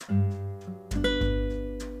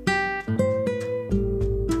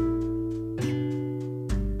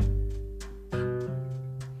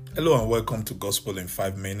Hello and welcome to Gospel in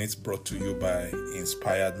 5 Minutes, brought to you by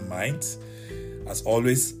Inspired Minds. As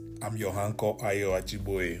always, I'm your anchor, Ayo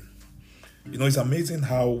Ajiboye. It's amazing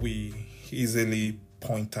how we easily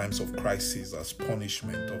point times of crisis as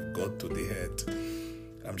punishment of God to the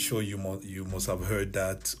head. I'm sure you must have heard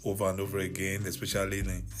that over and over again, especially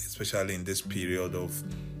in this period of,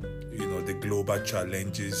 the global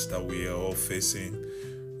challenges that we are all facing.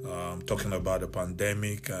 Talking about the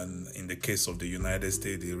pandemic, and in the case of the United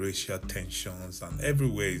States, the racial tensions, and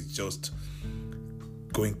everywhere is just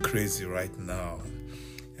going crazy right now.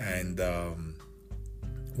 And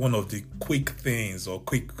one of the quick things or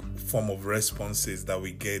quick form of responses that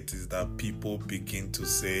we get is that people begin to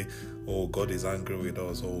say, oh, God is angry with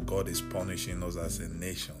us, or God is punishing us as a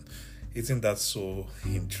nation. Isn't that so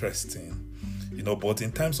interesting? But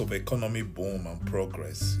in times of economic boom and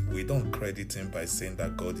progress, we don't credit him by saying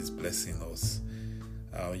that God is blessing us.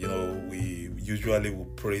 We usually will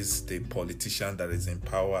praise the politician that is in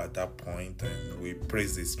power at that point, and we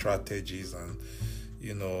praise the strategies, and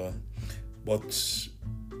but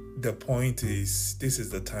the point is, this is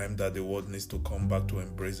the time that the world needs to come back to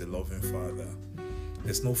embrace a loving Father.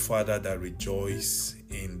 There's no father that rejoices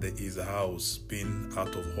in his house being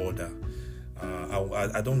out of order.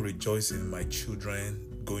 I don't rejoice in my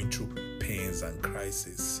children going through pains and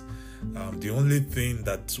crises. The only thing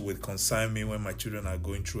that will concern me when my children are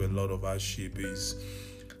going through a lot of hardship is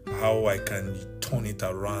how I can turn it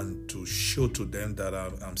around to show to them that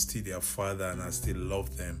I'm still their father and I still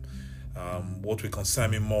love them. What will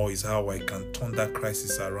concern me more is how I can turn that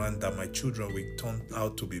crisis around, that my children will turn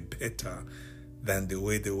out to be better than the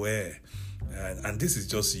way they were. And this is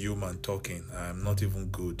just human talking. I'm not even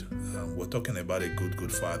good. We're talking about a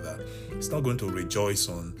good father. He's not going to rejoice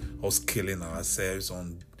on us killing ourselves,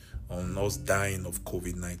 on us dying of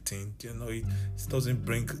COVID-19. It doesn't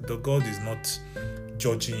bring. The God is not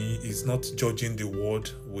judging. He's not judging the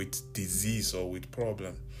world with disease or with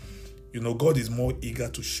problem. God is more eager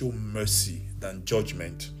to show mercy than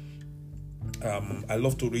judgment. I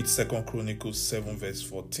love to read 2 Chronicles 7 verse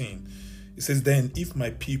 14. It says, then if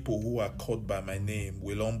my people who are called by my name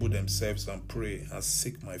will humble themselves and pray and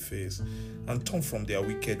seek my face and turn from their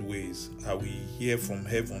wicked ways, I will hear from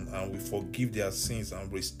heaven and will forgive their sins and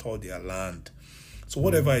restore their land. So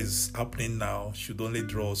whatever is happening now should only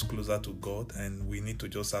draw us closer to God, and we need to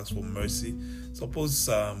just ask for mercy. Suppose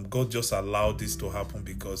God just allowed this to happen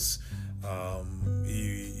because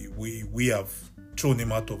we have thrown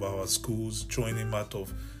him out of our schools, thrown him out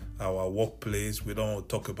of our workplace. We don't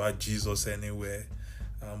talk about Jesus anywhere,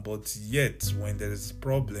 but yet when there is a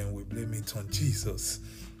problem, we blame it on Jesus.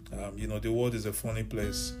 The world is a funny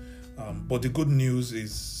place, but the good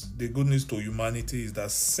news to humanity is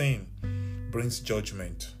that sin brings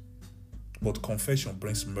judgment, but confession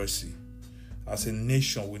brings mercy. As a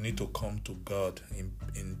nation, we need to come to God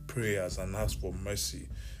in prayers and ask for mercy.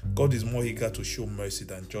 God is more eager to show mercy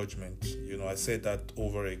than judgment. I said that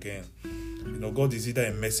over again. God is either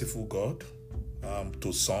a merciful God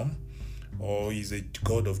to some, or he's a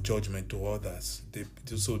God of judgment to others.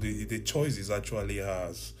 So the choice is actually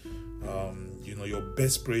ours. Your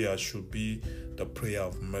best prayer should be the prayer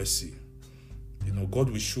of mercy. God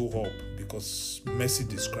will show up because mercy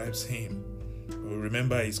describes him.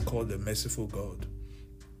 Remember, he's called the merciful God.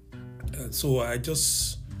 And so I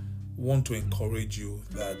just want to encourage you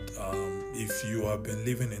that if you have been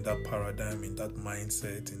living in that paradigm, in that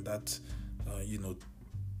mindset, in that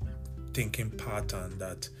thinking pattern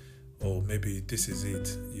that, oh, maybe this is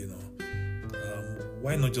it,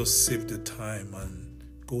 why not just save the time and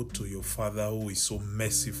go to your Father who is so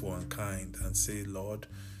merciful and kind and say, Lord,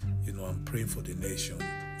 I'm praying for the nation.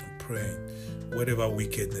 I'm praying whatever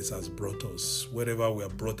wickedness has brought us, wherever we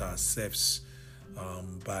have brought ourselves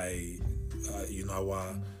by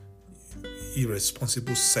our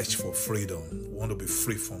irresponsible search for freedom. We want to be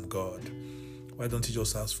free from God. Why don't you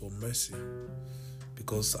just ask for mercy?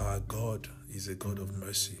 Because our God is a God of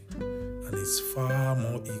mercy, and is far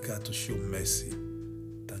more eager to show mercy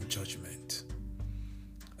than judgment.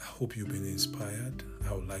 I hope you've been inspired.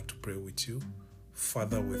 I would like to pray with you.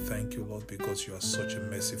 Father, we thank you, Lord, because you are such a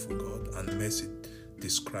merciful God, and mercy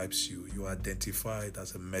describes you. You are identified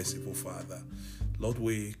as a merciful Father. Lord,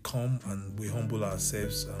 we come and we humble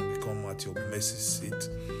ourselves, and we come at your mercy seat,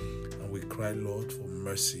 and we cry, Lord, for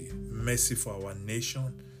mercy. Mercy for our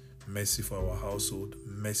nation, mercy for our household,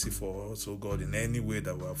 mercy for us, oh God, in any way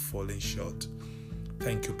that we are falling short.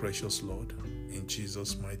 Thank you, precious Lord. In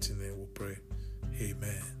Jesus' mighty name we pray.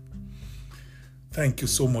 Amen. Thank you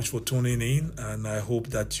so much for tuning in, and I hope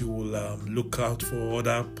that you will look out for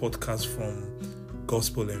other podcasts from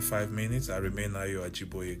Gospel in 5 Minutes. I remain Ayo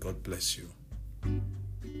Ajiboye. God bless you.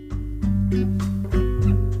 you.